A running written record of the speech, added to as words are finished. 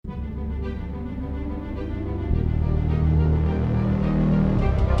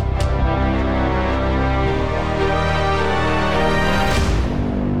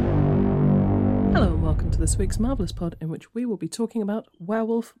week's Marvellous Pod, in which we will be talking about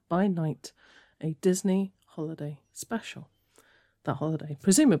Werewolf by Night, a Disney holiday special. That holiday,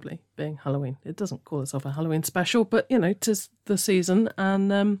 presumably being Halloween. It doesn't call itself a Halloween special, but, you know, 'tis the season,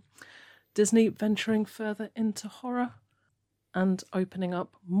 and Disney venturing further into horror and opening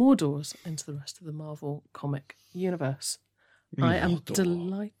up more doors into the rest of the Marvel comic universe. I am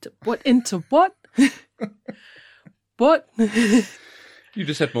delighted. What? Into what? What? You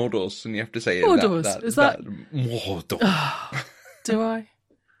just said Mordors, and you have to say Mordors. Is that Mordor? Do I?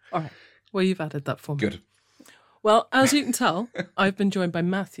 All right. Well, you've added that for me. Good. Well, as you can tell, I've been joined by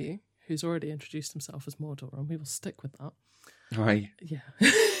Matthew, who's already introduced himself as Mordor, and we will stick with that. Hi. Yeah.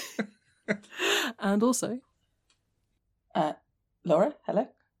 And also... Laura, hello.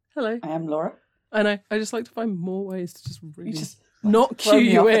 Hello. I am Laura. I know. I just like to find more ways to just really just not throw cue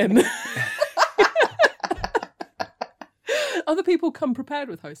me you off. in. Other people come prepared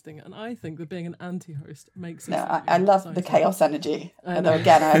with hosting, and I think that being an anti-host makes it... No, slightly I love more the exciting. chaos energy. I Although know.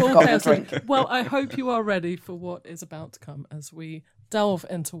 again, I've Full got a chaos drink. energy. Well, I hope you are ready for what is about to come as we delve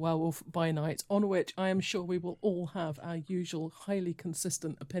into Werewolf by Night, on which I am sure we will all have our usual highly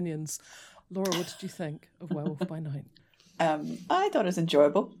consistent opinions. Laura, what did you think of Werewolf by Night? I thought it was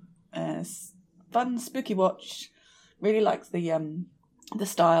enjoyable. It's fun, spooky watch. Really liked the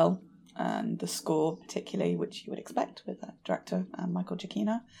style and the score, particularly, which you would expect with director Michael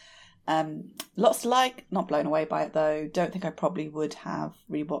Giacchino. Lots to like. Not blown away by it though. Don't think I probably would have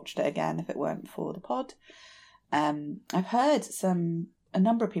rewatched it again if it weren't for the pod. I've heard a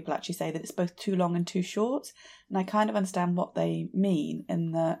number of people actually say that it's both too long and too short, and I kind of understand what they mean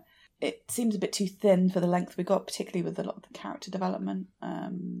in that it seems a bit too thin for the length we got, particularly with a lot of the character development.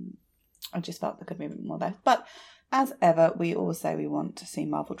 I just felt there could be a bit more there. But as ever, we always say we want to see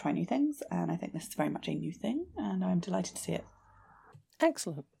Marvel try new things, and I think this is very much a new thing, and I'm delighted to see it.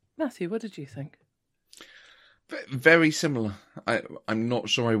 Excellent. Matthew, what did you think? Very similar. I'm not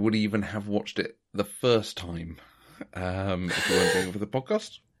sure I would even have watched it the first time if we weren't doing it for the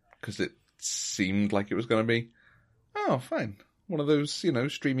podcast, because it seemed like it was going to be, oh, fine. One of those,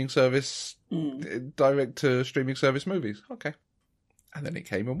 streaming service, direct to streaming service movies. Okay. And then it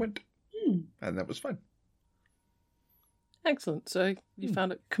came and went. And that was fine. Excellent. So you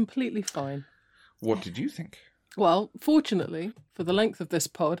found it completely fine. What did you think? Well, fortunately, for the length of this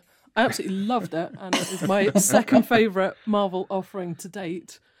pod, I absolutely loved it, and it is my second favourite Marvel offering to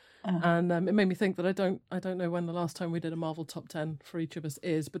date. And it made me think that I don't know when the last time we did a Marvel top 10 for each of us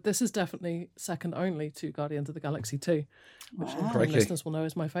is, but this is definitely second only to Guardians of the Galaxy 2, which listeners will know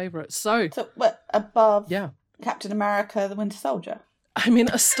is my favourite. So what, above yeah. Captain America, the Winter Soldier? I mean,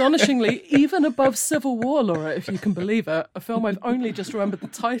 astonishingly, even above Civil War, Laura, if you can believe it, a film I've only just remembered the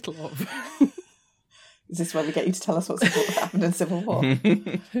title of. Is this where we get you to tell us what happened in Civil War?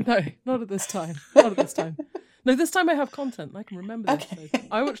 No, not at this time. Not at this time. No, this time I have content and I can remember the episode.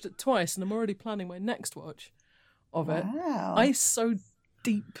 I watched it twice and I'm already planning my next watch of it. Wow. I so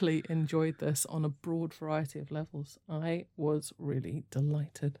deeply enjoyed this on a broad variety of levels. I was really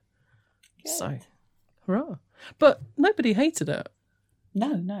delighted. Good. So, hurrah. But nobody hated it.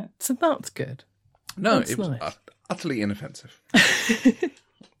 No. So that's good. No, That's it was nice. utterly inoffensive.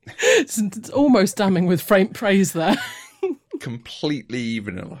 It's almost damning with faint praise there. Completely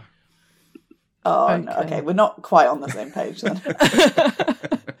vanilla. Oh, no. Okay, we're not quite on the same page then.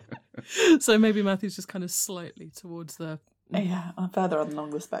 So maybe Matthew's just kind of slightly towards the... Yeah, I'm further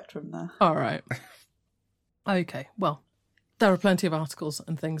along the spectrum there. All right. Okay, well, there are plenty of articles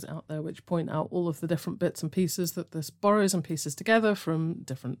and things out there which point out all of the different bits and pieces that this borrows and pieces together from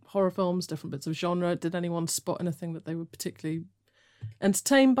different horror films, different bits of genre. Did anyone spot anything that they were particularly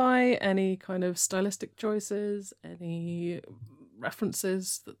entertained by? Any kind of stylistic choices? Any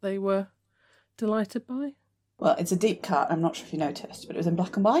references that they were delighted by? Well, it's a deep cut. I'm not sure if you noticed, but it was in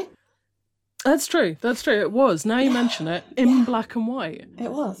black and white. That's true. It was. Now you mention it, in black and white.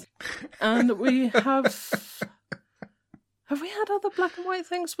 It was. And we have... Have we had other black and white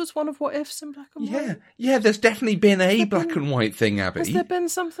things? Was one of What Ifs in black and white? Yeah, there's definitely been a black and white thing, Abby. Has there been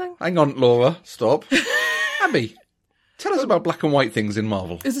something? Hang on, Laura, stop. Abby, tell us about black and white things in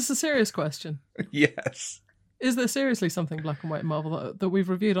Marvel. Is this a serious question? Yes. Is there seriously something black and white in Marvel that we've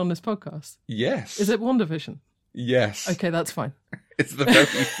reviewed on this podcast? Yes. Is it WandaVision? Yes. Okay, that's fine. It's the very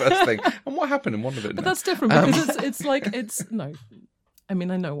first thing. And what happened in WandaVision? But that's different because no. I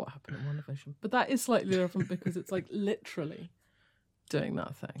mean, I know what happened in WandaVision, but that is slightly different because it's like literally doing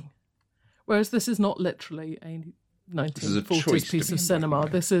that thing. Whereas this is not literally a 1940s piece of cinema.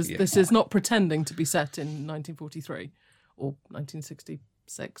 This is not pretending to be set in 1943 or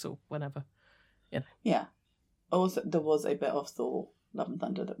 1966 or whenever. Yeah. Also, there was a bit of Thor, Love and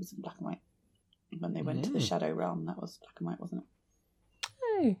Thunder that was in black and white. when they went to the Shadow Realm. That was black and white, wasn't it?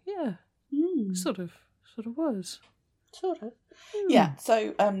 Hey, yeah. Sort of was. Sort of. Yeah,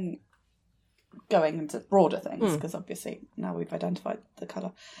 so going into broader things, because obviously now we've identified the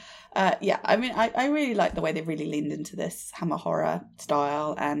colour. I mean, I really like the way they really leaned into this Hammer horror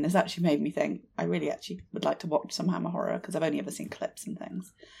style, and it's actually made me think I really actually would like to watch some Hammer horror, because I've only ever seen clips and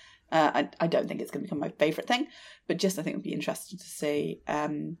things. I don't think it's going to become my favourite thing, but just I think it would be interesting to see,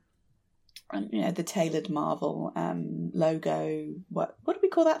 the tailored Marvel logo. What do we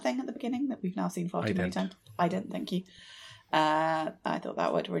call that thing at the beginning that we've now seen far too many times? Ident, thank you. I thought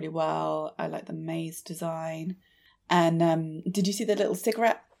that worked really well. I like the maze design. And did you see the little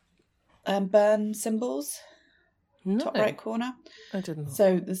cigarette burn symbols? No, Top right corner. I didn't.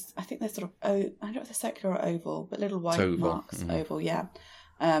 So I think they're sort of, I don't know if they're circular or oval, but little white marks, oval, yeah.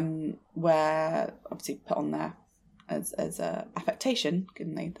 Where obviously put on there as a affectation,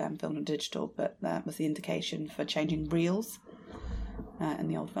 given they filmed on digital, but that was the indication for changing reels in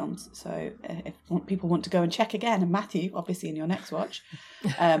the old films. So if people want to go and check again, and Matthew, obviously in your next watch,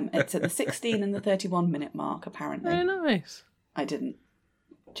 it's at the 16 and the 31 minute mark, apparently. Very nice. I didn't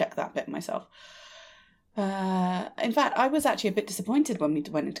check that bit myself. In fact, I was actually a bit disappointed when we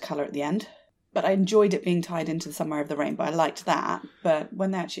went into colour at the end, but I enjoyed it being tied into Somewhere of the Rainbow. I liked that, but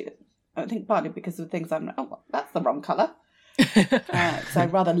when they actually, I think partly because of things I'm like, oh, that's the wrong colour. So I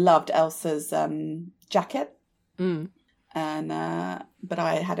rather loved Elsa's jacket. And but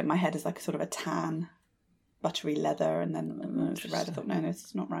I had it in my head as like a sort of a tan, buttery leather, and then when it was red, I thought, no, this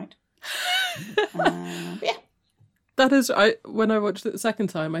is not right. But yeah. That is, when I watched it the second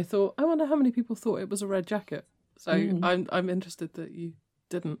time, I thought, I wonder how many people thought it was a red jacket. So I'm interested that you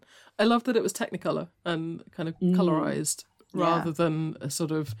didn't. I love that it was Technicolor and kind of colorized rather than a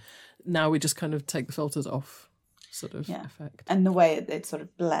sort of, now we just kind of take the filters off sort of effect. And the way it sort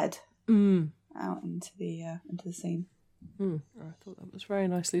of bled out into the scene. I thought that was very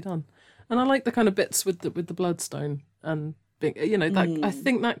nicely done, and I like the kind of bits with the bloodstone and being, that I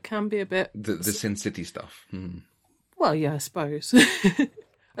think that can be a bit the Sin City stuff. Well, yeah, I suppose.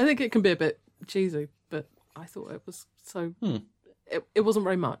 I think it can be a bit cheesy, but I thought it was so. It wasn't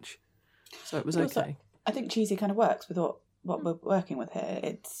very much, so it was okay. I think cheesy kind of works with what we're working with here.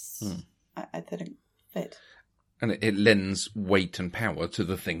 It's I didn't fit, and it lends weight and power to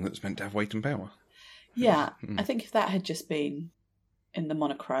the thing that's meant to have weight and power. Yeah, I think if that had just been in the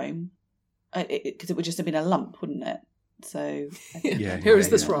monochrome, because it would just have been a lump, wouldn't it? So I think here is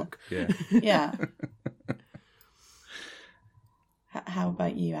this rock. Yeah. How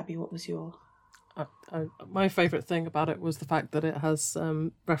about you, Abby? What was your? My favourite thing about it was the fact that it has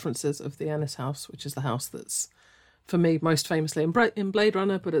references of the Ennis house, which is the house that's, for me, most famously in Blade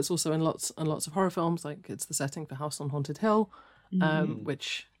Runner, but it's also in lots and lots of horror films. Like it's the setting for House on Haunted Hill,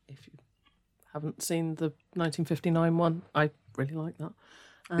 which, if you haven't seen the 1959 one, I really like that.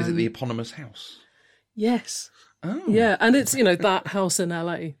 Is it the eponymous house? Yes. Oh. Yeah, and it's, that house in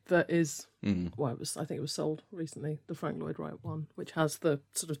LA that is, I think it was sold recently, the Frank Lloyd Wright one, which has the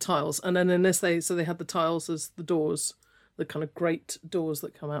sort of tiles. And then in this, they had the tiles as the doors, the kind of great doors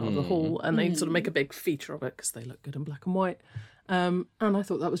that come out of the hall, and they sort of make a big feature of it because they look good in black and white. And I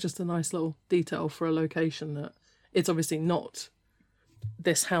thought that was just a nice little detail for a location that it's obviously not,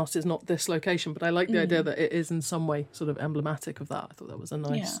 this house is not this location, but I like the idea that it is in some way sort of emblematic of that. I thought that was a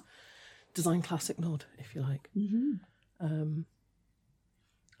nice design classic nod, if you like.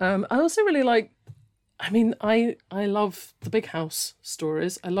 I also really like, I love the big house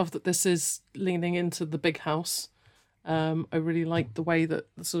stories. I love that this is leaning into the big house. I really like the way that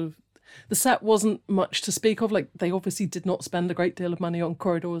the set wasn't much to speak of. Like, they obviously did not spend a great deal of money on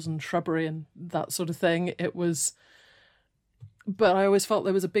corridors and shrubbery and that sort of thing. But I always felt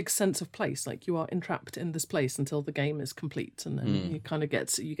there was a big sense of place. Like, you are entrapped in this place until the game is complete, and then you kind of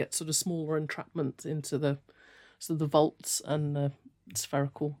get sort of smaller entrapment into the vaults and the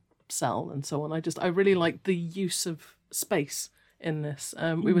spherical cell and so on. I really like the use of space in this.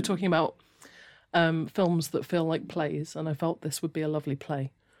 We were talking about films that feel like plays, and I felt this would be a lovely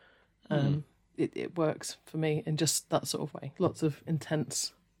play. It works for me in just that sort of way. Lots of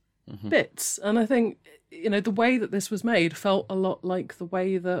intense bits, and I think the way that this was made felt a lot like the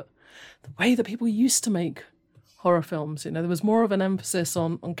way that people used to make horror films. There was more of an emphasis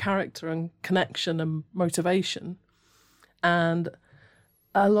on character and connection and motivation, and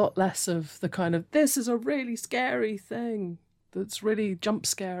a lot less of the kind of, this is a really scary thing that's really jump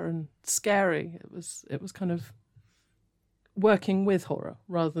scare and scary. It was kind of working with horror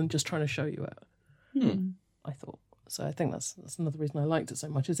rather than just trying to show you it. I thought. So I think that's another reason I liked it so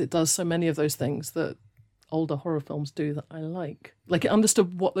much, is it does so many of those things that older horror films do that I like. Like, it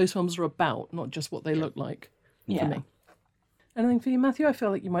understood what those films are about, not just what they look like for me. Anything for you, Matthew? I feel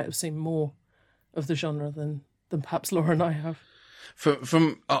like you might have seen more of the genre than perhaps Laura and I have.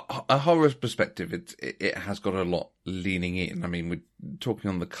 From a horror perspective, it has got a lot leaning in. I mean, we're talking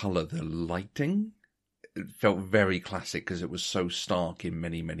on the colour, the lighting. It felt very classic because it was so stark in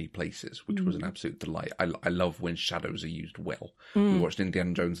many, many places, which was an absolute delight. I love when shadows are used well. We watched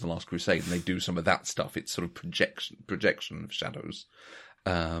Indiana Jones and the Last Crusade, and they do some of that stuff. It's sort of projection of shadows.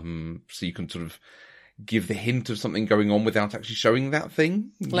 So you can sort of give the hint of something going on without actually showing that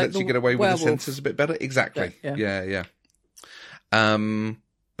thing. Like Lets you get away with werewolf. the senses a bit better. Exactly. Yeah.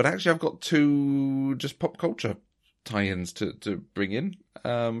 But actually, I've got 2 just pop culture tie-ins to bring in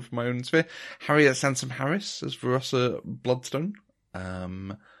from my own sphere. Harriet Sansom Harris as Verussa Bloodstone,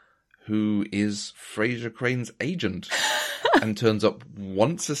 who is Frasier Crane's agent and turns up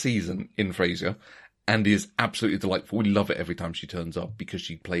once a season in Frasier and is absolutely delightful. We love it every time she turns up because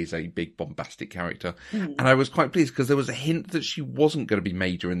she plays a big bombastic character. And I was quite pleased because there was a hint that she wasn't going to be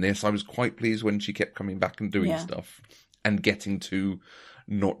major in this. I was quite pleased when she kept coming back and doing stuff and getting to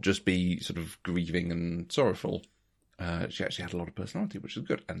not just be sort of grieving and sorrowful. She actually had a lot of personality, which is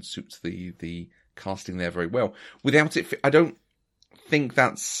good, and suits the casting there very well. Without it, I don't think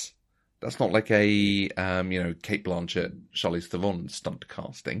that's not like a Cate Blanchett, Charlize Theron stunt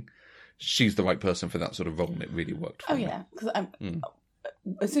casting. She's the right person for that sort of role, and it really worked for me. Yeah, because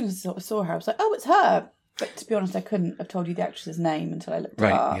as soon as I saw her, I was like, oh, it's her. But to be honest, I couldn't have told you the actress's name until I looked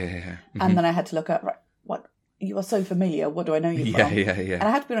it up. And then I had to look up, what? You are so familiar. What do I know you from? Yeah. And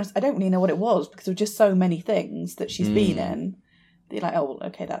I have to be honest, I don't really know what it was because there were just so many things that she's been in. That you're like, oh,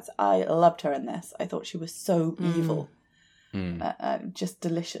 okay, I loved her in this. I thought she was so evil. Just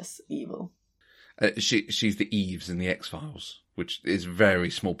delicious evil. She's the Eves in the X-Files, which is a very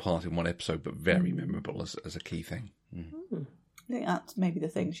small part in one episode, but very memorable as a key thing. I think that's maybe the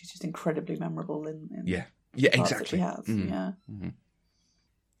thing. She's just incredibly memorable in exactly. That she has.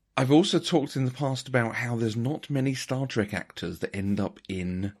 I've also talked in the past about how there's not many Star Trek actors that end up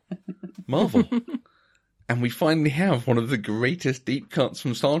in Marvel. And we finally have one of the greatest deep cuts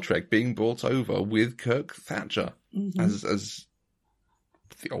from Star Trek being brought over with Kirk Thatcher as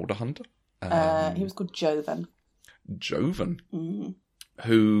the older Hunter. He was called Jovan.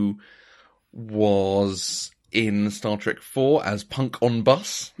 Who was in Star Trek 4 as Punk on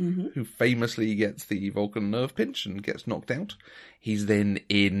Bus, who famously gets the Vulcan nerve pinch and gets knocked out. He's then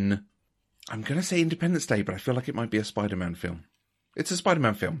in, I'm going to say Independence Day, but I feel like it might be a Spider-Man film. It's a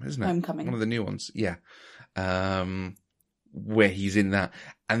Spider-Man film, isn't it? Homecoming. One of the new ones, yeah. Where he's in that.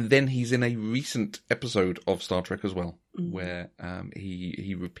 And then he's in a recent episode of Star Trek as well, where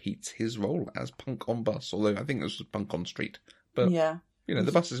he repeats his role as Punk on Bus, although I think this was Punk on Street. But,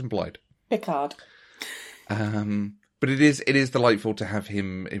 the bus is implied. Picard. But it is delightful to have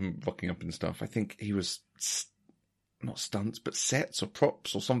him rocking up and stuff. I think he was not stunts, but sets or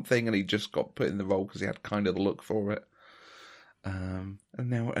props or something, and he just got put in the role because he had kind of the look for it. And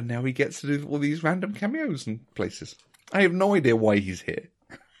now he gets to do all these random cameos and places. I have no idea why he's here.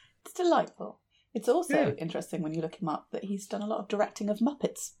 It's delightful. It's also interesting when you look him up that he's done a lot of directing of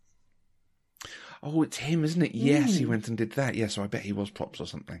Muppets. Oh, it's him, isn't it? Yes, he went and did that. Yeah, so I bet he was props or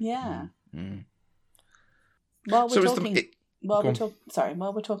something. Yeah. While we're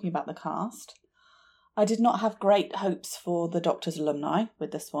talking about the cast, I did not have great hopes for the Doctor's alumni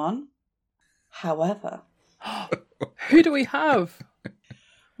with this one. However, who do we have?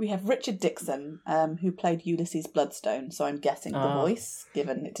 We have Richard Dixon, who played Ulysses Bloodstone. So I'm guessing the voice,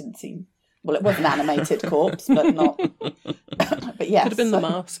 given it didn't seem it was an animated corpse, but not. But yes, could have been the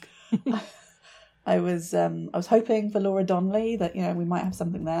mask. I was hoping for Laura Donnelly that we might have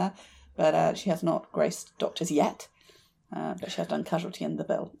something there. But she has not graced Doctors yet. But she has done Casualty in the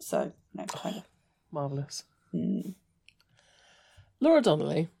Bill. So, kind of. Marvellous. Laura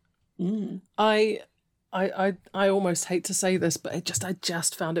Donnelly. I almost hate to say this, but I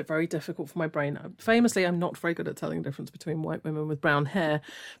just found it very difficult for my brain. Famously, I'm not very good at telling the difference between white women with brown hair.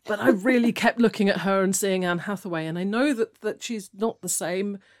 But I really kept looking at her and seeing Anne Hathaway. And I know that she's not the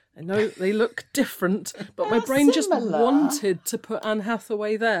same. I know they look different, but my brain just wanted to put Anne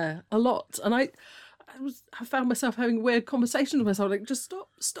Hathaway there a lot. And I found myself having weird conversations with myself, like, just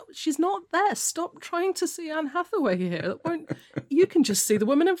stop. She's not there. Stop trying to see Anne Hathaway here. You can just see the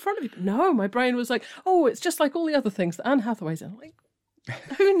woman in front of you. But no, my brain was like, oh, it's just like all the other things that Anne Hathaway's in. Like,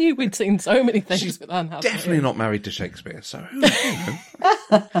 who knew we'd seen so many things She's with Anne Hathaway? Definitely not married to Shakespeare, so who knows?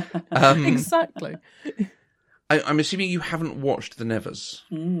 Exactly. I'm assuming you haven't watched The Nevers.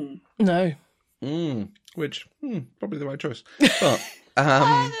 No. Which, probably the right choice. But,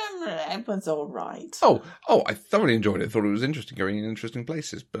 It was all right. Oh, I thoroughly enjoyed it. Thought it was interesting, going in interesting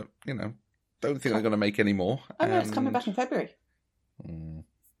places, but, don't think they're going to make any more. Oh, no, it's coming back in February. Mm.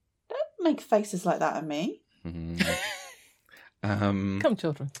 Don't make faces like that at me. Come,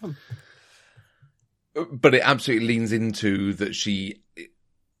 children, come. But it absolutely leans into that she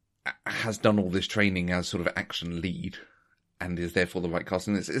has done all this training as sort of action lead and is therefore the right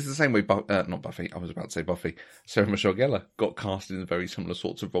casting. It's the same way, not Buffy, I was about to say Buffy, Sarah Michelle Gellar got cast in very similar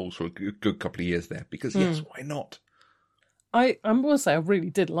sorts of roles for a good couple of years there, because yes, why not? I will say I really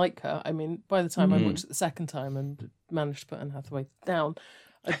did like her. I mean, by the time I watched it the second time and managed to put Anne Hathaway down,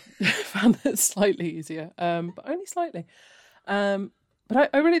 I found it slightly easier, but only slightly. But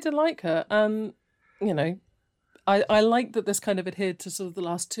I really did like her, and I like that this kind of adhered to sort of the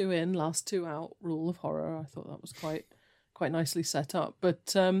last two in, last two out rule of horror. I thought that was quite nicely set up. But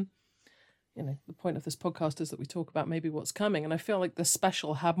the point of this podcast is that we talk about maybe what's coming, and I feel like the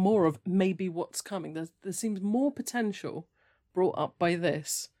special had more of maybe what's coming. There seems more potential brought up by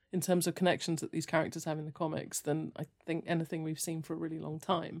this in terms of connections that these characters have in the comics than I think anything we've seen for a really long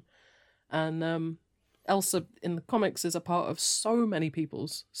time. And Elsa in the comics is a part of so many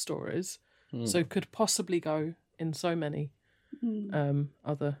people's stories, so could possibly go in so many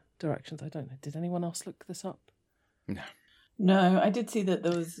other directions. I don't know. Did anyone else look this up? No, I did see that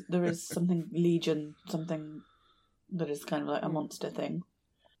there is something Legion, something that is kind of like a monster thing.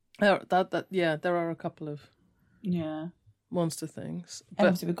 There are a couple of monster things. And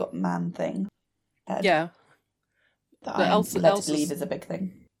obviously we've got man thing. Yeah. That I'm led to believe is a big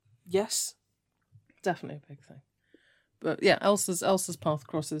thing. Yes. Definitely a big thing. But yeah, Elsa's path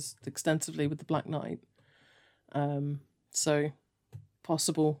crosses extensively with the Black Knight. So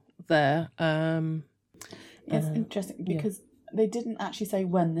possible there. It's interesting because they didn't actually say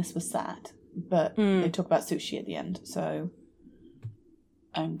when this was set, but they talk about sushi at the end, so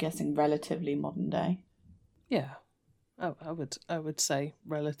I'm guessing relatively modern day. Yeah. I would say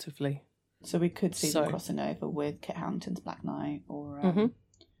relatively. So we could see them crossing over with Kit Harington's Black Knight, or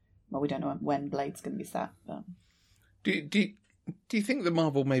well, we don't know when Blade's going to be set. But do you think that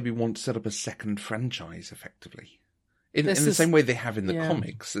Marvel maybe want to set up a second franchise effectively? In the same way they have in the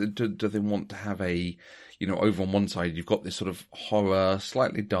comics, do they want to have a, over on one side you've got this sort of horror,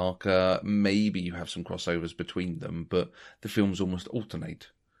 slightly darker, maybe you have some crossovers between them, but the films almost alternate?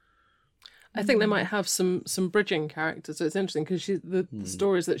 I think they might have some bridging characters. So it's interesting because the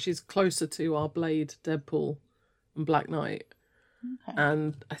stories that she's closer to are Blade, Deadpool, and Black Knight. Okay.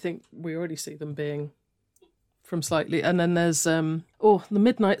 And I think we already see them being from slightly... And then there's the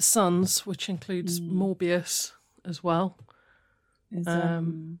Midnight Suns, which includes Morbius as well. Who's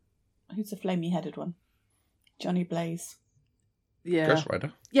the flamey-headed one? Johnny Blaze. Yeah. Ghost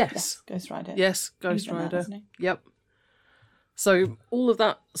Rider. Yes, Ghost Rider. Yes, Ghost Rider. Yep. So all of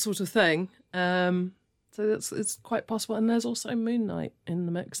that sort of thing. So it's quite possible. And there's also Moon Knight in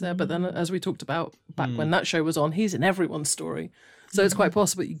the mix there. But then, as we talked about back when that show was on, he's in everyone's story. So it's quite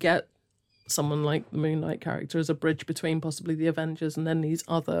possible you get someone like the Moon Knight character as a bridge between possibly the Avengers and then these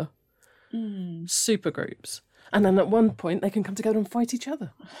other super groups. And then at one point, they can come together and fight each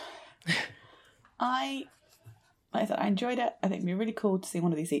other. Like I said, I enjoyed it. I think it'd be really cool to see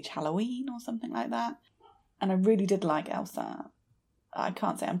one of these each Halloween or something like that. And I really did like Elsa. I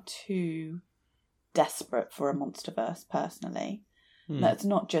can't say I'm too desperate for a Monsterverse, personally. That's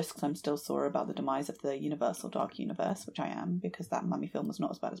not just because I'm still sore about the demise of the Universal Dark Universe, which I am, because that mummy film was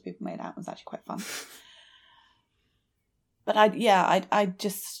not as bad as people made out. It was actually quite fun. But I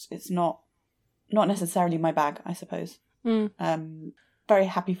just, it's not necessarily my bag, I suppose. Very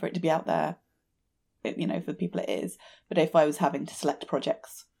happy for it to be out there, for the people it is. But if I was having to select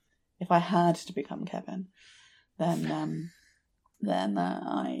projects, if I had to become Kevin, then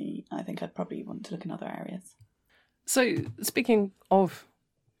I think I'd probably want to look in other areas. So, speaking of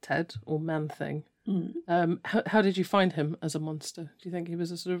Ted or Man-Thing, how did you find him as a monster? Do you think he was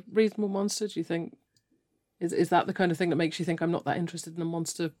a sort of reasonable monster? Do you think is that the kind of thing that makes you think I'm not that interested in a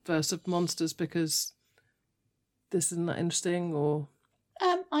monster verse of monsters because this isn't that interesting? Or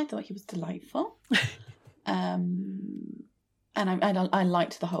I thought he was delightful, and I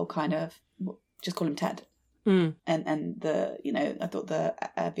liked the whole kind of just call him Ted, and the I thought the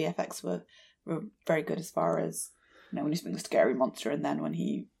VFX were very good as far as when he's being a scary monster, and then when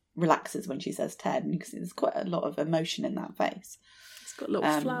he relaxes when she says Ted, and you can see there's quite a lot of emotion in that face. It's got a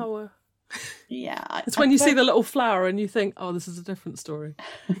little flower. Yeah, it's when you see the little flower and you think, oh, this is a different story.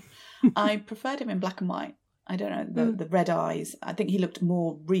 I preferred him in black and white. I don't know, the red eyes. I think he looked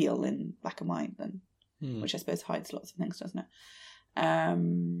more real in black and white than, which I suppose hides lots of things, doesn't it?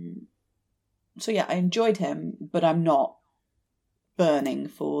 So yeah, I enjoyed him, but I'm not burning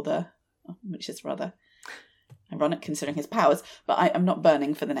for which is rather ironic considering his powers, but I'm not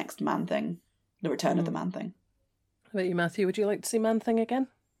burning for the next Man-Thing, the return of the Man-Thing. How about you, Matthew? Would you like to see Man-Thing again?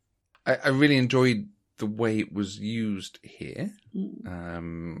 I really enjoyed the way it was used here. You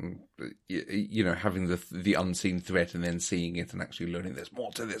know, having the unseen threat and then seeing it and actually learning there's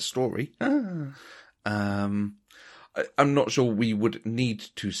more to this story. I'm not sure we would need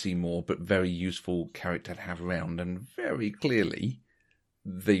to see more, but very useful character to have around, and very clearly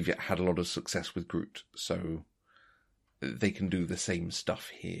they've had a lot of success with Groot, so they can do the same stuff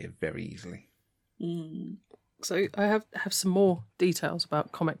here very easily. So I have some more details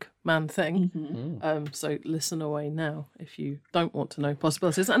about Comic Man-Thing. So listen away now if you don't want to know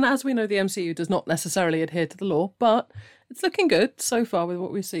possibilities. And as we know, the MCU does not necessarily adhere to the law, but it's looking good so far with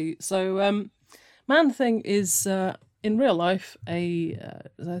what we see. So Man-Thing is, in real life, a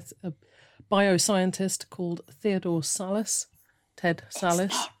bioscientist called Theodore Sallis. Ted Sallis.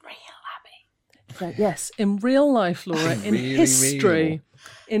 It's not real, Abby. Yes, in real life, Laura, in Really history, real.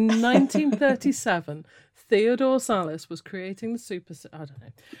 in 1937, Theodore Sallis was creating the super... I don't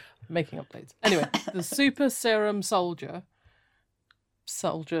know, making up dates. Anyway, the super serum soldier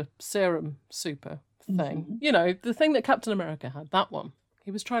serum super thing. You know, the thing that Captain America had, that one.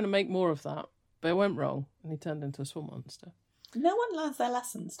 He was trying to make more of that, but it went wrong, and he turned into a swamp monster. No one learns their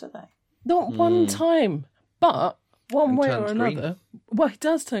lessons, do they? Not one time, but one And way or turns another... Well, he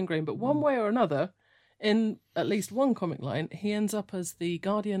does turn green, but one way or another... In at least one comic line, he ends up as the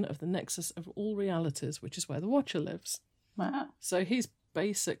guardian of the nexus of all realities, which is where the Watcher lives. Wow. So he's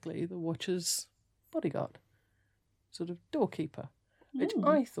basically the Watcher's bodyguard, sort of doorkeeper, which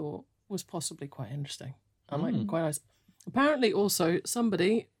I thought was possibly quite interesting. And like quite nice. Apparently also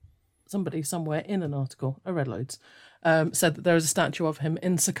somebody somewhere in an article, I read loads, said that there is a statue of him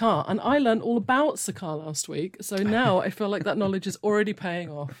in Sakaar. And I learned all about Sakaar last week, so now I feel like that knowledge is already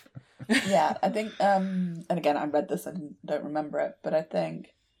paying off. Yeah, I think, and again, I read this and don't remember it, but I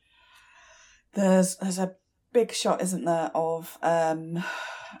think there's a big shot, isn't there, of, I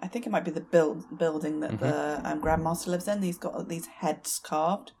think it might be the building that the Grandmaster lives in. He's got these heads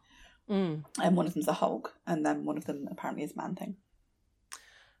carved, and one of them's a Hulk, and then one of them apparently is Man-Thing.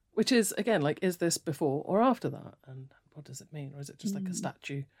 Which is, again, like, is this before or after that? And what does it mean? Or is it just like a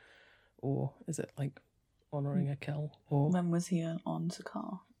statue? Or is it like honouring a kill? Or When was he on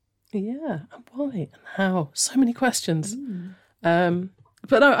Sakaar? yeah, and why and how? So many questions.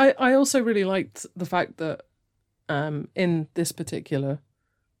 But no, I also really liked the fact that in this particular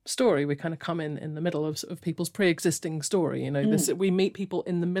story, we kind of come in the middle of people's pre-existing story. You know, we meet people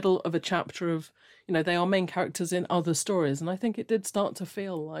in the middle of a chapter of, you know, they are main characters in other stories, and I think it did start to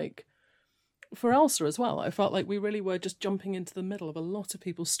feel like, for Elsa as well, I felt like we really were just jumping into the middle of a lot of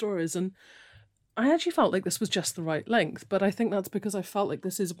people's stories, and I actually felt like this was just the right length, but I think that's because I felt like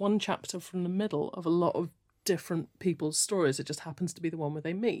this is one chapter from the middle of a lot of different people's stories. It just happens to be the one where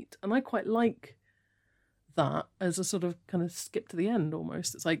they meet. And I quite like that as a sort of kind of skip to the end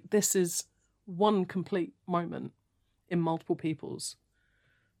almost. It's like this is one complete moment in multiple people's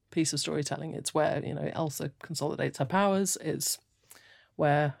piece of storytelling. It's where, you know, Elsa consolidates her powers. It's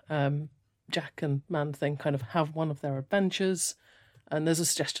where Jack and Man-Thing kind of have one of their adventures. And there's a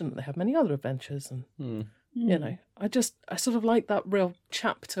suggestion that they have many other adventures. And, you know, I sort of like that real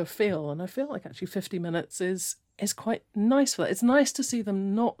chapter feel. And I feel like actually 50 minutes is quite nice for that. It's nice to see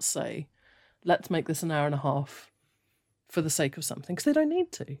them not say, let's make this an hour and a half for the sake of something, because they don't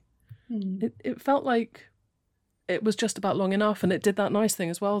need to. It felt like it was just about long enough. And it did that nice thing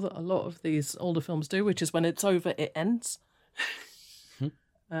as well that a lot of these older films do, which is when it's over, it ends.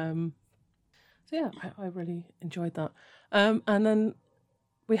 So yeah, I really enjoyed that. And then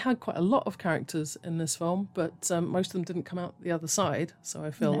we had quite a lot of characters in this film, but most of them didn't come out the other side. So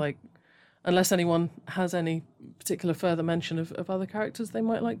I feel like, unless anyone has any particular further mention of other characters they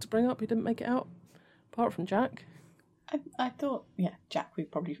might like to bring up who didn't make it out, apart from Jack. I thought, Jack we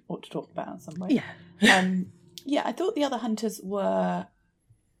probably ought to talk about in some way. Yeah. I thought the other hunters I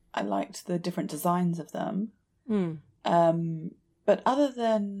liked the different designs of them. But other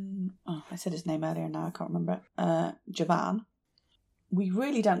than, I said his name earlier, now I can't remember it, Javan, we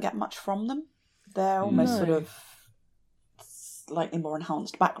really don't get much from them. They're almost sort of slightly more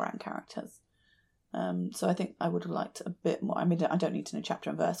enhanced background characters. So I think I would have liked a bit more. I mean, I don't need to know chapter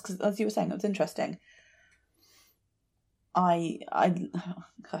and verse, because as you were saying, it was interesting.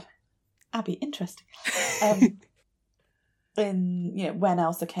 God, Abby, interesting. When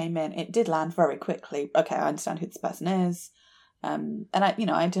Elsa came in, it did land very quickly. Okay, I understand who this person is. And I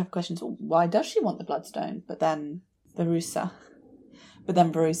did have questions. Well, why does she want the Bloodstone? But then Verussa But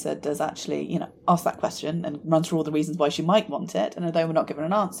then Verussa does actually, ask that question and run through all the reasons why she might want it. And although we're not given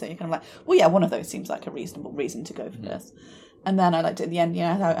an answer, you're kind of like, well, yeah, one of those seems like a reasonable reason to go for this. And then I liked it at the end,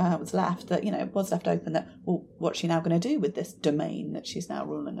 how it was left, that, it was left open that, well, what's she now going to do with this domain that she's now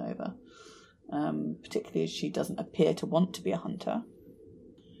ruling over? Particularly as she doesn't appear to want to be a hunter.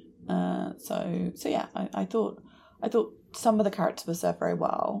 So yeah, I thought some of the characters were served very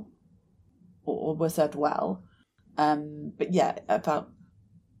well, or were served well. But yeah, I felt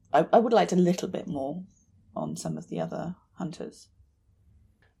I would have liked a little bit more on some of the other hunters.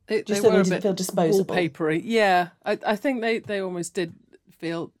 They so were they a didn't bit feel disposable. wallpapery. Yeah, I think they almost did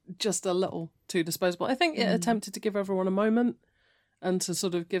feel just a little too disposable. I think it attempted to give everyone a moment and to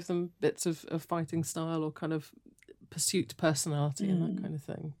sort of give them bits of fighting style or kind of pursuit personality and that kind of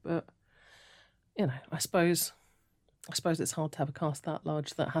thing. But, I suppose it's hard to have a cast that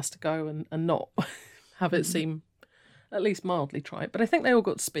large that has to go and not have it seem at least mildly trite. But I think they all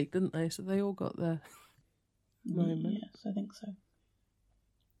got to speak, didn't they? So they all got their moment. Yes, I think so.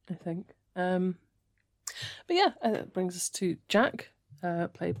 I think. But yeah, that brings us to Jack,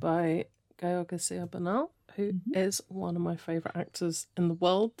 played by Gael Garcia Bernal, who is one of my favourite actors in the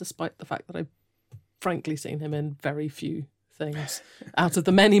world, despite the fact that I've frankly seen him in very few things. Out of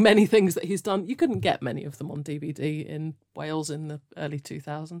the many, many things that he's done, you couldn't get many of them on DVD in Wales in the early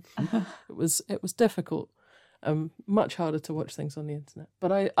 2000s. It was difficult. Much harder to watch things on the internet.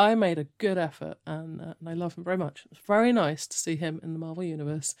 But I made a good effort and I love him very much. It's very nice to see him in the Marvel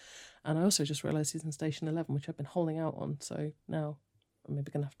Universe. And I also just realised he's in Station 11, which I've been holding out on. So now I'm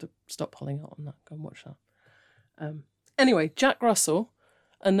maybe going to have to stop holding out on that. Go and watch that. Anyway, Jack Russell,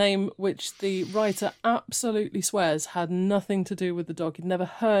 a name which the writer absolutely swears had nothing to do with the dog. He'd never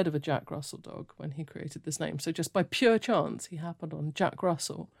heard of a Jack Russell dog when he created this name. So just by pure chance, he happened on Jack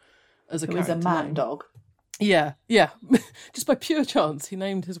Russell as a character. It was a man name. dog. Yeah. Just by pure chance, he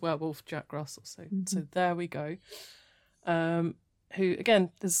named his werewolf Jack Russell. So there we go. Who, again,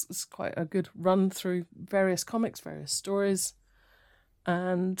 this is quite a good run through various comics, various stories.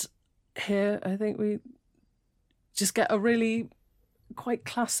 And here, I think we just get a really quite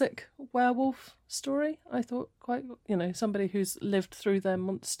classic werewolf story. I thought quite, somebody who's lived through their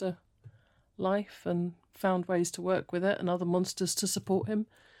monster life and found ways to work with it and other monsters to support him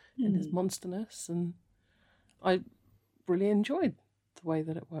in his monsterness. And I really enjoyed the way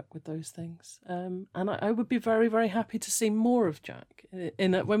that it worked with those things. And I would be very, very happy to see more of Jack.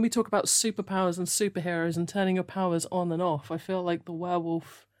 When we talk about superpowers and superheroes and turning your powers on and off, I feel like the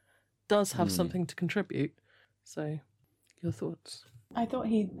werewolf does have something to contribute. So, your thoughts? I thought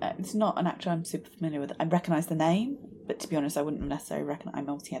it's not an actor I'm super familiar with. I recognise the name, but to be honest, I wouldn't necessarily recognise.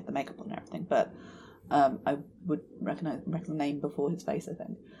 I obviously had the makeup on and everything, but I would recognise the name before his face, I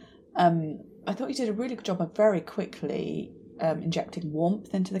think. I thought he did a really good job of very quickly injecting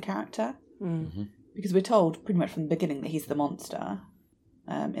warmth into the character, because we're told pretty much from the beginning that he's the monster.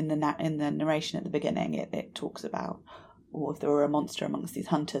 In the narration at the beginning, it talks about, or if there were a monster amongst these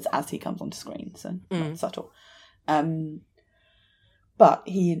hunters as he comes onto screen, so not subtle. But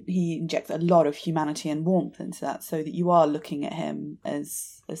he injects a lot of humanity and warmth into that, so that you are looking at him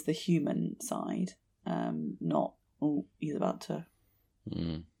as the human side, not he's about to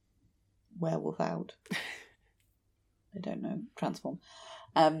werewolf out. I don't know, transform.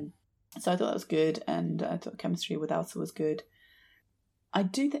 So I thought that was good, and I thought the chemistry with Elsa was good. I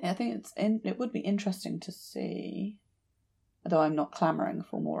think it would be interesting to see, although I'm not clamouring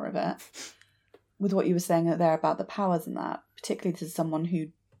for more of it, with what you were saying there about the powers and that, particularly to someone who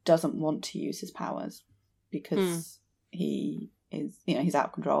doesn't want to use his powers because he is, he's out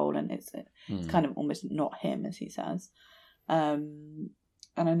of control and it's kind of almost not him, as he says. And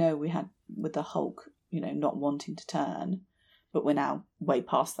I know we had with the Hulk, not wanting to turn, but we're now way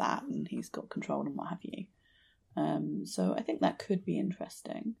past that and he's got control and what have you. So I think that could be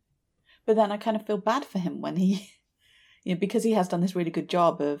interesting. But then I kind of feel bad for him when he, because he has done this really good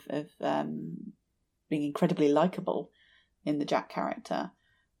job of being incredibly likeable in the Jack character.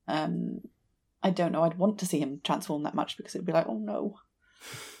 I don't know, I'd want to see him transform that much because it'd be like, oh no.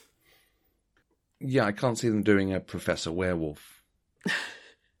 Yeah, I can't see them doing a Professor Werewolf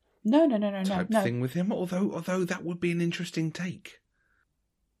No. type thing with him, although that would be an interesting take.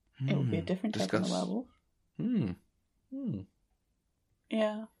 It would be a different take on the werewolf.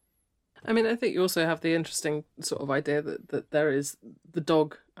 Yeah. I mean, I think you also have the interesting sort of idea that there is the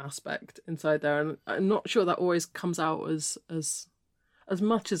dog aspect inside there, and I'm not sure that always comes out as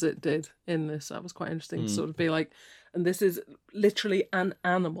much as it did in this. That was quite interesting to sort of be like, and this is literally an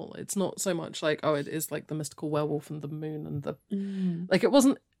animal. It's not so much like, oh, it is like the mystical werewolf and the moon and the like. It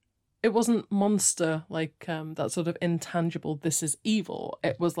wasn't it wasn't monster, like that sort of intangible, this is evil.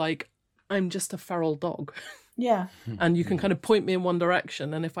 It was like, I'm just a feral dog. Yeah. And you can kind of point me in one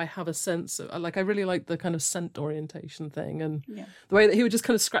direction, and if I have a sense of, like, I really like the kind of scent orientation thing, and the way that he would just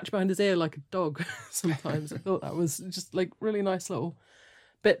kind of scratch behind his ear like a dog sometimes. I thought that was just like really nice little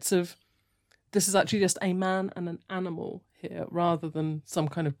bits of, this is actually just a man and an animal here, rather than some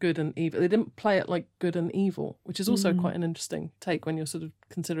kind of good and evil. They didn't play it like good and evil, which is also quite an interesting take when you're sort of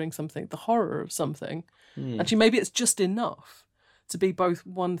considering something, the horror of something. Actually, maybe it's just enough to be both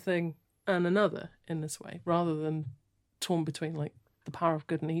one thing and another in this way, rather than torn between like the power of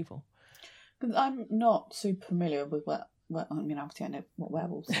good and evil. Because I'm not super familiar with I mean, obviously I know what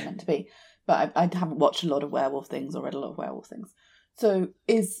werewolves are meant to be, but I haven't watched a lot of werewolf things or read a lot of werewolf things. So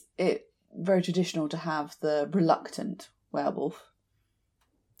is it very traditional to have the reluctant werewolf?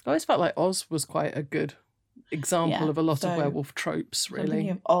 I always felt like Oz was quite a good example of a lot of werewolf tropes, really. I'm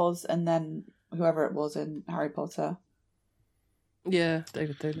thinking of Oz, and then whoever it was in Harry Potter. Yeah,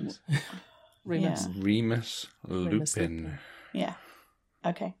 David Thewlis. Remus. Yeah. Remus Lupin. Yeah.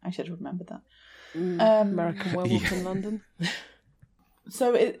 Okay, I should have remembered that. American Werewolf in London.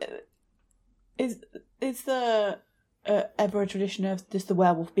 So is there ever a tradition of just the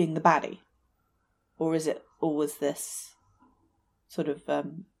werewolf being the baddie? Or is it always this sort of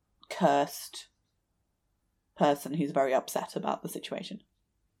cursed person who's very upset about the situation?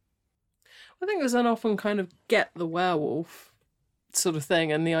 I think there's an often kind of get the werewolf sort of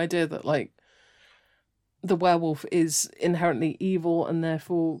thing, and the idea that like the werewolf is inherently evil, and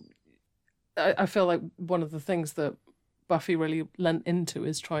therefore I feel like one of the things that Buffy really lent into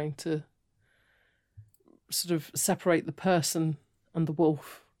is trying to sort of separate the person and the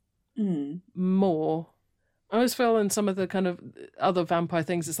wolf more. I always feel in some of the kind of other vampire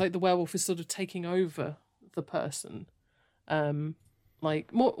things, it's like the werewolf is sort of taking over the person.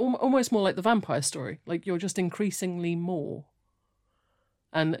 Like more, almost more like the vampire story. Like you're just increasingly more.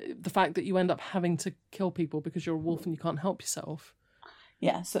 And the fact that you end up having to kill people because you're a wolf and you can't help yourself.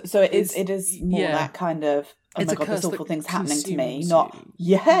 Yeah, so it is more that kind of, oh my god, there's awful things happening to me. Not,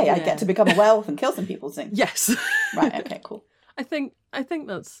 I get to become a werewolf and kill some people thing. Yes. Right, okay, cool. I think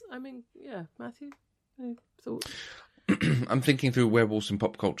that's, I mean, yeah, Matthew, any thoughts? I'm thinking through werewolves in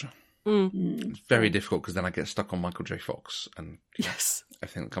pop culture. It's very difficult because then I get stuck on Michael J. Fox and yes,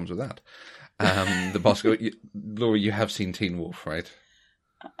 everything that comes with that. The Bosco, Laura, you have seen Teen Wolf, right?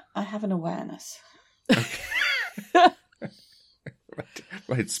 I have an awareness.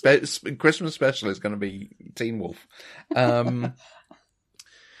 Right. Christmas special is going to be Teen Wolf.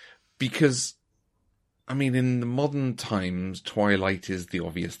 Because, I mean, in the modern times, Twilight is the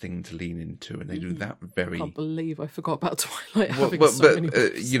obvious thing to lean into, and they do that very... I can't believe I forgot about Twilight having so many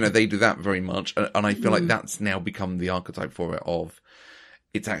books. They do that very much, and I feel like that's now become the archetype for it of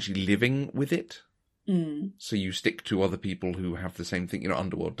it's actually living with it. So you stick to other people who have the same thing.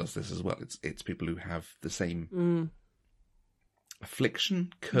 Underworld does this as well. It's people who have the same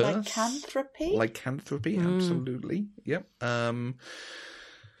affliction, curse, lycanthropy. Absolutely, yep.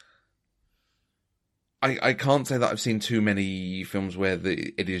 I can't say that I've seen too many films where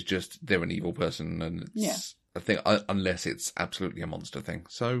it is just they're an evil person, and it's a thing, unless it's absolutely a monster thing.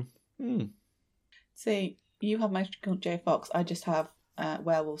 So, See, you have Michael J. Fox. I just have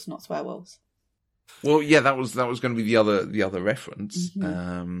werewolves, not swearwolves. Well, yeah, that was going to be the other reference,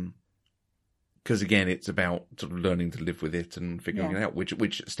 because again, it's about sort of learning to live with it and figuring it out,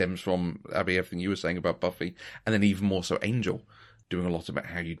 which stems from Abby, everything you were saying about Buffy, and then even more so Angel, doing a lot about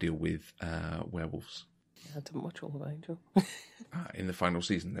how you deal with werewolves. Yeah, I didn't watch all of Angel. In the final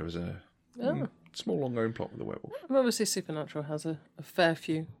season, there was a small ongoing plot with the werewolf. And obviously, Supernatural has a fair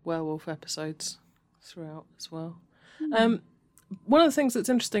few werewolf episodes throughout as well. One of the things that's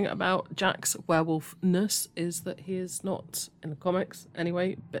interesting about Jack's werewolfness is that he is not, in the comics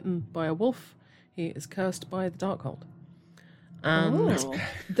anyway, bitten by a wolf. He is cursed by the Darkhold. And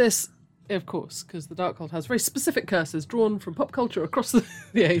this, of course, because the Darkhold has very specific curses drawn from pop culture across the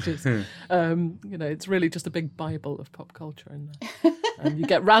ages. It's really just a big Bible of pop culture in there. You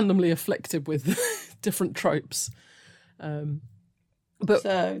get randomly afflicted with different tropes. But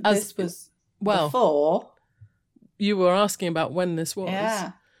so this was before... You were asking about when this was.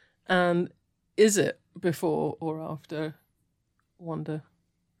 Yeah. And is it before or after Wanda?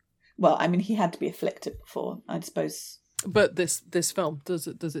 Well, I mean, he had to be afflicted before, I suppose. But this film, does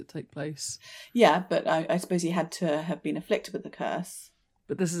it take place? Yeah, but I suppose he had to have been afflicted with the curse.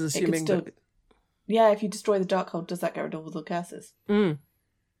 But this is assuming that... Yeah, if you destroy the Darkhold, does that get rid of all the curses? I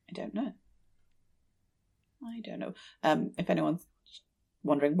don't know. If anyone's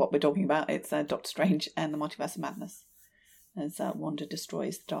wondering what we're talking about, it's Doctor Strange and the Multiverse of Madness. as Wanda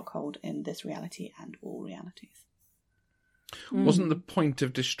destroys the Darkhold in this reality and all realities. Wasn't the point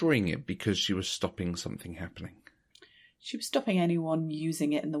of destroying it because she was stopping something happening? She was stopping anyone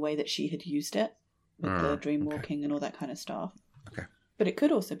using it in the way that she had used it, with the dream walking and all that kind of stuff. Okay. But it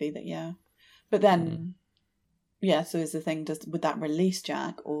could also be that, yeah. But then, so is the thing, would that release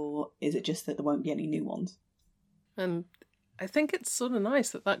Jack, or is it just that there won't be any new ones? And I think it's sort of nice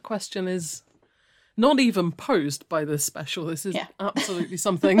that question is not even posed by this special. This is absolutely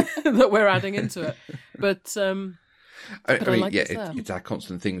something that we're adding into it. But I mean, it's our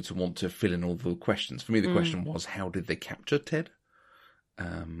constant thing to want to fill in all the questions. For me, the question was, how did they capture Ted?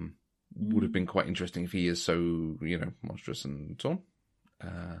 Would have been quite interesting if he is so, monstrous and so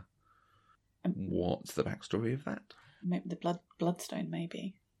on. What's the backstory of that? Maybe the bloodstone,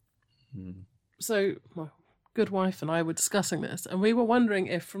 maybe. So, my good wife and I were discussing this, and we were wondering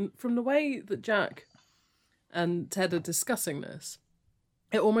if, from the way that Jack and Ted are discussing this,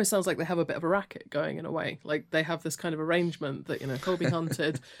 it almost sounds like they have a bit of a racket going in a way. Like they have this kind of arrangement that, he'll be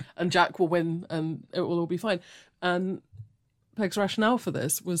hunted and Jack will win and it will all be fine. And Peg's rationale for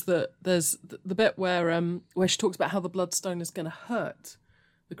this was that there's the bit where she talks about how the bloodstone is going to hurt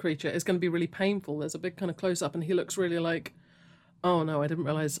the creature. It's going to be really painful. There's a big kind of close up and he looks really like, oh no, I didn't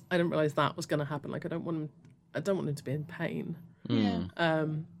realize that was going to happen. Like I don't want him to be in pain. Yeah.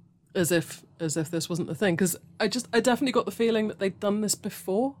 As if this wasn't the thing, because I definitely got the feeling that they'd done this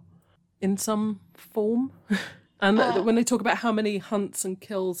before in some form, and when they talk about how many hunts and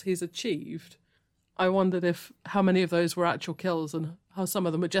kills he's achieved, I wondered how many of those were actual kills and how some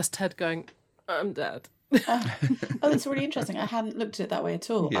of them were just Ted going, "I'm dead." That's really interesting. I hadn't looked at it that way at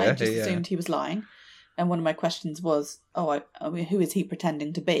all. I just assumed he was lying, and one of my questions was, I mean, who is he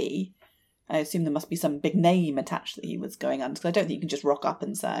pretending to be? I assume there must be some big name attached that he was going under, because I don't think you can just rock up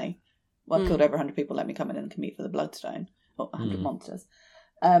and say, well, I've killed over 100 people, let me come in and compete for the bloodstone, or 100 monsters.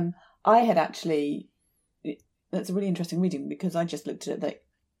 I had actually, that's a really interesting reading, because I just looked at it that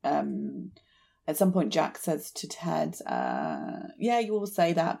at some point Jack says to Ted, you all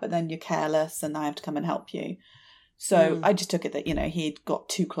say that, but then you're careless and I have to come and help you. So I just took it that, he'd got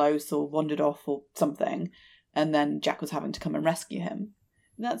too close or wandered off or something, and then Jack was having to come and rescue him.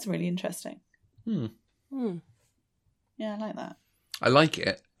 That's really interesting. Yeah, I like that. I like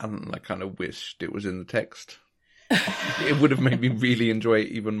it, and I kind of wished it was in the text. It would have made me really enjoy it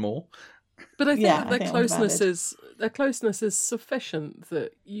even more. But I think their closeness is sufficient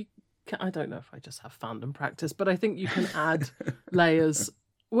that you can, I don't know if I just have fandom practice, but I think you can add layers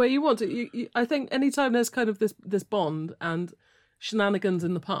where you want to. I think anytime there's kind of this bond and shenanigans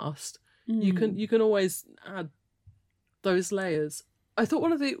in the past, you can always add those layers. I thought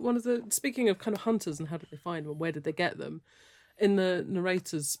one of the speaking of kind of hunters and how did they find them, where did they get them, in the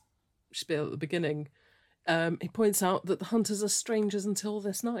narrator's spiel at the beginning, he points out that the hunters are strangers until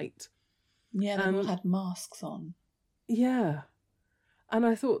this night. Yeah, they all had masks on. Yeah, and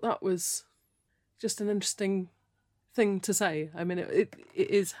I thought that was just an interesting thing to say. I mean, it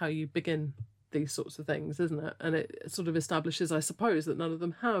is how you begin these sorts of things, isn't it? And it sort of establishes, I suppose, that none of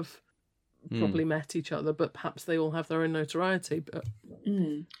them have probably met each other, but perhaps they all have their own notoriety. But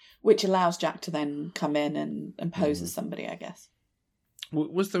which allows Jack to then come in and pose as somebody, I guess.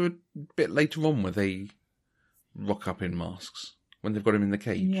 Was there a bit later on where they rock up in masks when they've got him in the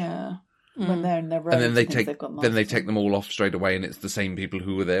cage? Yeah, when they're in their robes, and then they take them all off straight away, and it's the same people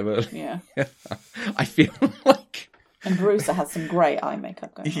who were there earlier. Yeah, I feel like. And Bruiser has some great eye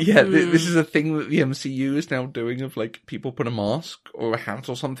makeup going on. Yeah, this is a thing that the MCU is now doing, of like people put a mask or a hat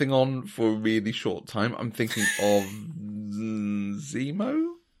or something on for a really short time. I'm thinking of Zemo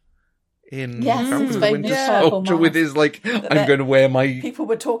in Falcon and the Winter Soldier with his like, I'm going to wear my... People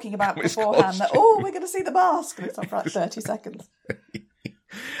were talking about beforehand that, we're going to see the mask. And it's on for like 30 seconds.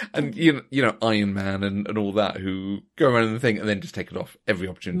 And, you know, Iron Man and all that, who go around in the thing and then just take it off every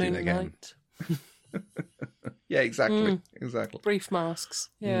opportunity they get. Yeah, exactly. Brief masks.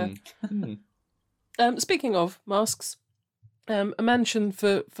 Yeah. Speaking of masks, a mention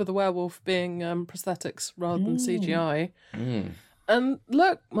for the werewolf being prosthetics rather than CGI. And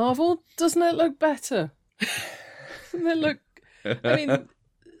look, Marvel, doesn't it look better? Doesn't it look, I mean,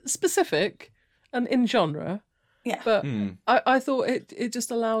 specific and in genre. Yeah. But I thought it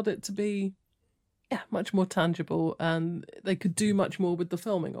just allowed it to be much more tangible, and they could do much more with the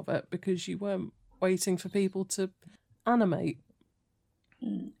filming of it because you weren't waiting for people to animate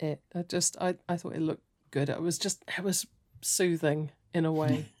it. I thought it looked good. It was soothing in a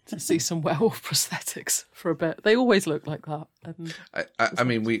way to see some werewolf prosthetics for a bit. They always look like that. I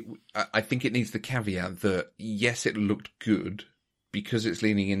mean, I think it needs the caveat that yes, it looked good, because it's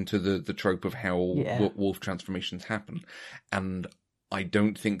leaning into the trope of how Yeah. wolf transformations happen. And I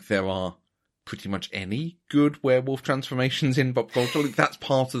don't think there are pretty much any good werewolf transformations in pop culture. That's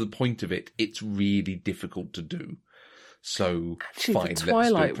part of the point of it. It's really difficult to do. So Actually, fine, the let's do it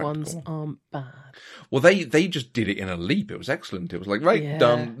Twilight practical. ones aren't bad. Well, they just did it in a leap. It was excellent. It was like, right, Yeah.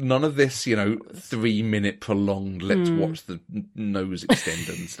 done. None of this, 3-minute prolonged, let's watch the nose extend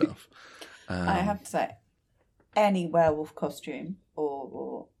and stuff. I have to say, any werewolf costume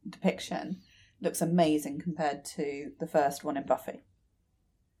or depiction looks amazing compared to the first one in Buffy,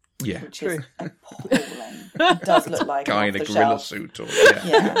 Yeah. which True. is appalling. It does look like Guy off in a the gorilla shelf. suit. Or,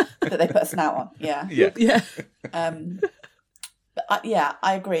 Yeah, that they put a snout on. Yeah. Yeah. Yeah. But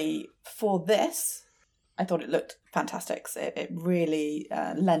I agree. For this, I thought it looked fantastic. So it really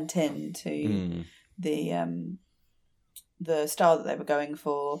lent into the style that they were going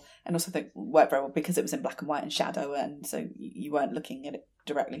for, and also I think worked very well because it was in black and white and shadow, and so you weren't looking at it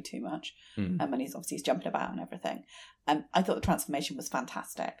directly too much. And he's jumping about and everything. I thought the transformation was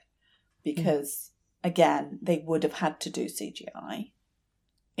fantastic because again, they would have had to do CGI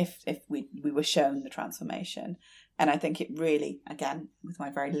if we were shown the transformation. And I think it really, again, with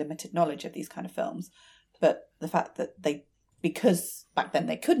my very limited knowledge of these kind of films, but the fact that because back then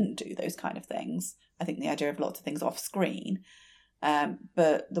they couldn't do those kind of things, I think the idea of lots of things off screen,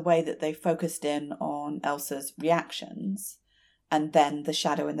 but the way that they focused in on Elsa's reactions and then the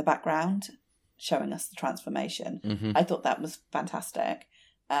shadow in the background showing us the transformation, I thought that was fantastic.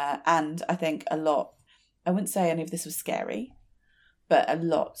 And I think a lot, I wouldn't say any of this was scary, but a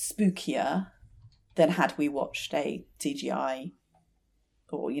lot spookier than had we watched a CGI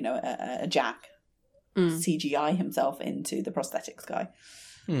or, a Jack CGI himself into the prosthetics guy.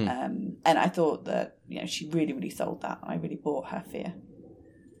 And I thought that, she really, really sold that. I really bought her fear.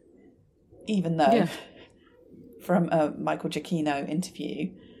 Even though from a Michael Giacchino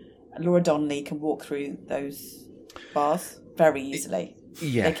interview, Laura Donnelly can walk through those bars very easily.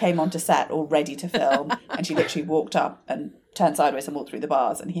 Yeah. They came onto set all ready to film, and she literally walked up and turned sideways and walked through the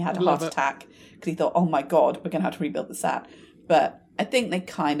bars, and he had a heart attack because he thought, oh my God, we're going to have to rebuild the set. But I think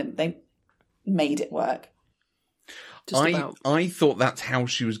they made it work. I thought that's how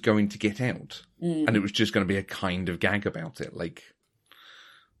she was going to get out. And it was just going to be a kind of gag about it. Like,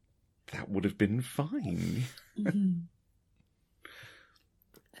 that would have been fine. I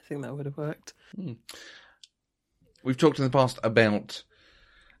think that would have worked. We've talked in the past about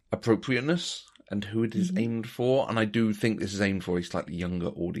appropriateness and who it is aimed for, and I do think this is aimed for a slightly younger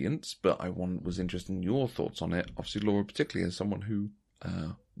audience, but I was interested in your thoughts on it. Obviously, Laura, particularly as someone who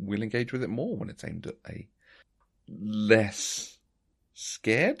will engage with it more when it's aimed at a less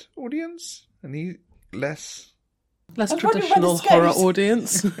scared audience, and less traditional horror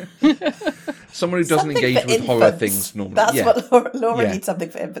audience. someone who doesn't Something engage for with horror infants. things normally. That's what Laura Yeah. needs, something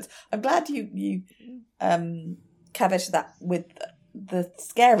for infants. I'm glad you caveated that with the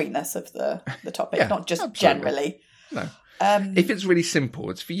scariness of the topic, Yeah, not just absolutely. generally. No. If it's really simple,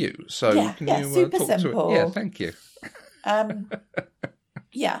 it's for you. So can you super talk simple. to it? Yeah, thank you.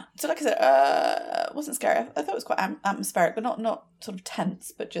 Yeah, so like I said, it wasn't scary. I thought it was quite atmospheric, but not sort of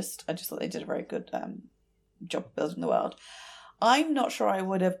tense. But I just thought they did a very good job of building the world. I'm not sure I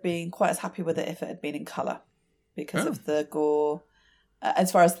would have been quite as happy with it if it had been in colour because of the gore,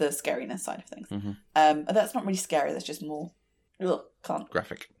 as far as the scariness side of things. That's not really scary. That's just more can't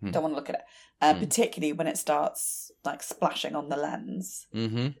Graphic. don't want to look at it. Particularly when it starts like splashing on the lens.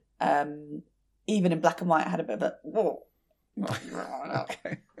 Even in black and white, I had a bit of a whoa.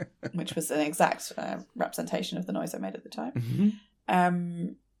 Okay. Which was an exact representation of the noise I made at the time.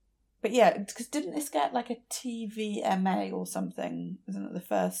 But yeah, because didn't this get like a TVMA or something? Isn't it the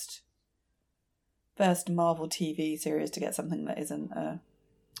first Marvel TV series to get something that isn't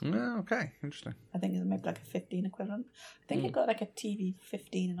Okay, interesting. I think it's maybe like a 15 equivalent. I think it got like a TV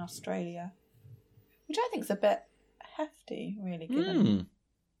 15 in Australia, which I think is a bit hefty, really, given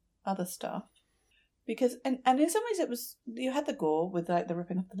other stuff. Because and in some ways it was, you had the gore with like the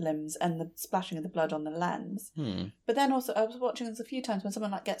ripping off the limbs and the splashing of the blood on the lens. But then also I was watching this a few times when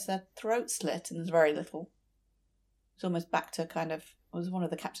someone like gets their throat slit and there's very little. It's almost back to kind of, it was one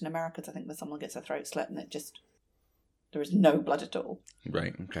of the Captain Americas, I think, where someone gets their throat slit and there is no blood at all.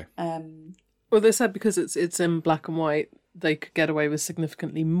 Right, okay. Well, they said because it's in black and white, they could get away with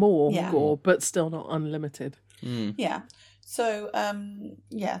significantly more gore, but still not unlimited. Yeah. So, so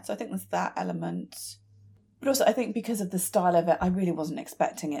I think there's that element. But also, I think because of the style of it, I really wasn't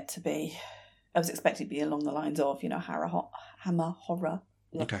expecting it to be... I was expecting it to be along the lines of, Hammer horror.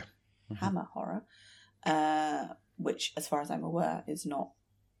 Okay. Hammer horror. Which, as far as I'm aware, is not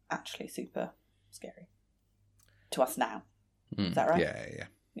actually super scary. To us now. Is that right?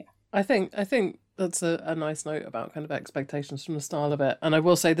 Yeah. I think that's a nice note about kind of expectations from the style of it. And I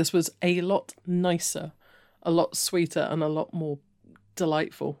will say this was a lot nicer, a lot sweeter, and a lot more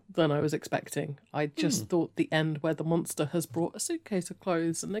delightful than I was expecting. I just thought the end where the monster has brought a suitcase of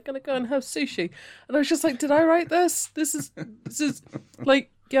clothes and they're going to go and have sushi. And I was just like, did I write this? This is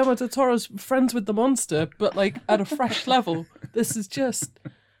like Guillermo del Toro's Friends with the Monster, but like at a fresh level. This is just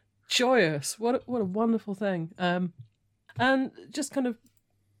joyous. What a wonderful thing. And just kind of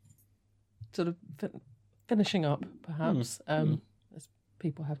sort of finishing up, perhaps, as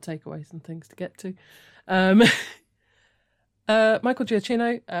people have takeaways and things to get to. Michael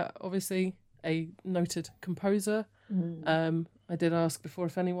Giacchino, obviously a noted composer. I did ask before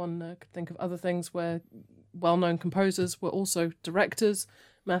if anyone could think of other things where well-known composers were also directors.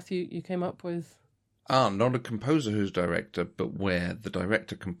 Matthew, you came up with... Not a composer who's director, but where the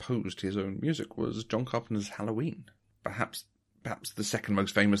director composed his own music was John Carpenter's Halloween. Perhaps the second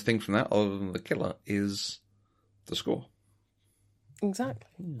most famous thing from that, other than The Killer, is the score.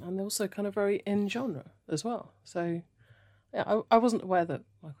 Exactly. And also kind of very in genre as well. So, yeah, I wasn't aware that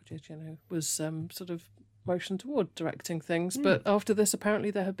Michael Giacchino was sort of motioned toward directing things, but after this,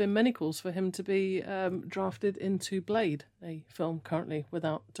 apparently there have been many calls for him to be drafted into Blade, a film currently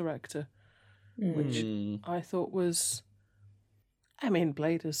without director, which I thought was... I mean,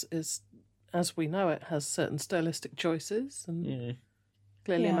 Blade is as we know it, has certain stylistic choices, and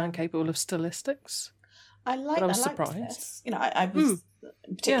clearly a man capable of stylistics. I was surprised. This. I was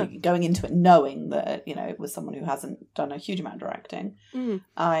particularly going into it knowing that it was someone who hasn't done a huge amount of directing.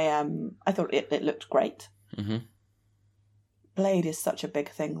 I thought it looked great. Blade is such a big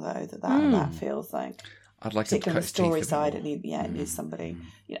thing though that feels like. I'd like particularly on the story side. It needs somebody.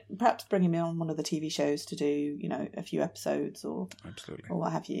 Perhaps bring him in on one of the TV shows to do a few episodes or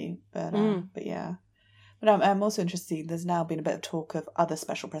what have you. But yeah. But I'm also interested. There's now been a bit of talk of other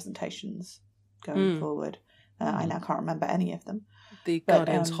special presentations going forward. I now can't remember any of them. The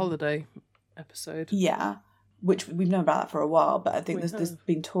Guardians Holiday episode. Yeah, which we've known about that for a while, but I think there's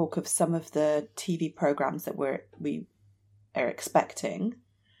been talk of some of the TV programs that we are expecting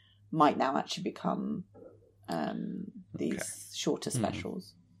might now actually become these shorter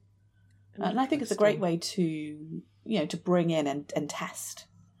specials. And I think it's a great way to bring in and test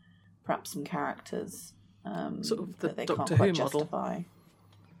perhaps some characters sort of the that they Doctor can't quite Who model. justify.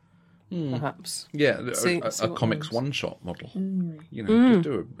 Perhaps. Yeah, See a comics one-shot model. Just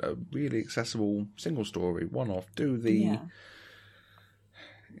do a really accessible single story, one-off. Do the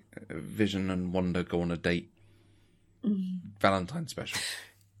Vision and Wanda go on a date Valentine special.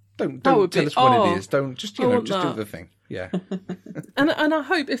 Don't tell us what it is. Don't just just do the thing. Yeah. and I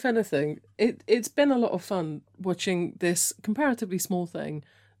hope, if anything, it's been a lot of fun watching this comparatively small thing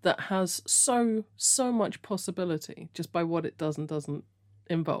that has so much possibility just by what it does and doesn't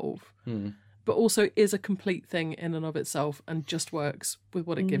involve, but also is a complete thing in and of itself and just works with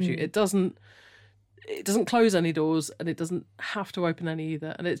what it gives you. It doesn't close any doors and it doesn't have to open any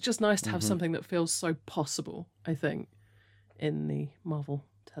either. And it's just nice to have something that feels so possible, I think, in the Marvel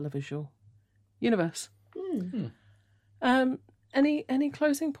televisual universe. Any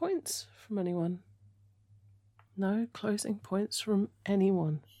closing points from anyone? No closing points from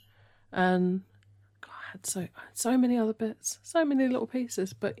anyone. And I had so many other bits, so many little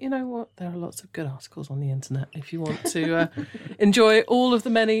pieces, but you know what? There are lots of good articles on the internet if you want to enjoy all of the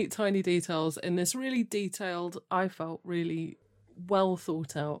many tiny details in this really detailed, I felt really well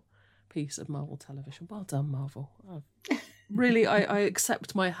thought out piece of Marvel television. Well done, Marvel. Really, I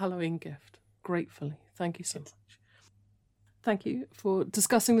accept my Halloween gift gratefully. Thank you so much. Thank you for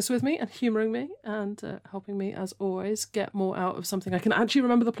discussing this with me and humouring me and helping me, as always, get more out of something I can actually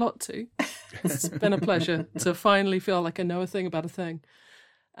remember the plot to. It's been a pleasure to finally feel like I know a thing about a thing.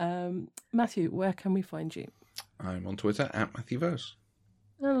 Matthew, where can we find you? I'm on Twitter at Matthew Vose.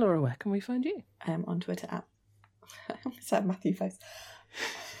 And Laura, where can we find you? I'm on Twitter at... I almost said Matthew Vose.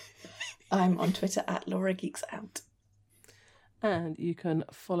 I'm on Twitter at Laura Geeks Out. And you can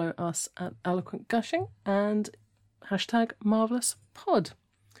follow us at Eloquent Gushing and #MarvellousPod.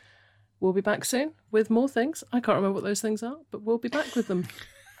 We'll be back soon with more things. I can't remember what those things are, but we'll be back with them.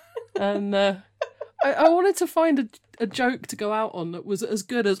 And I wanted to find a joke to go out on that was as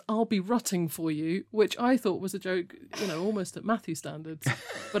good as "I'll be rotting for you," which I thought was a joke, almost at Matthew standards,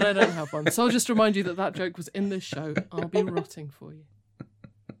 but I don't have one. So I'll just remind you that joke was in this show. I'll be rotting for you.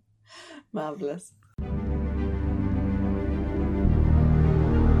 Marvellous.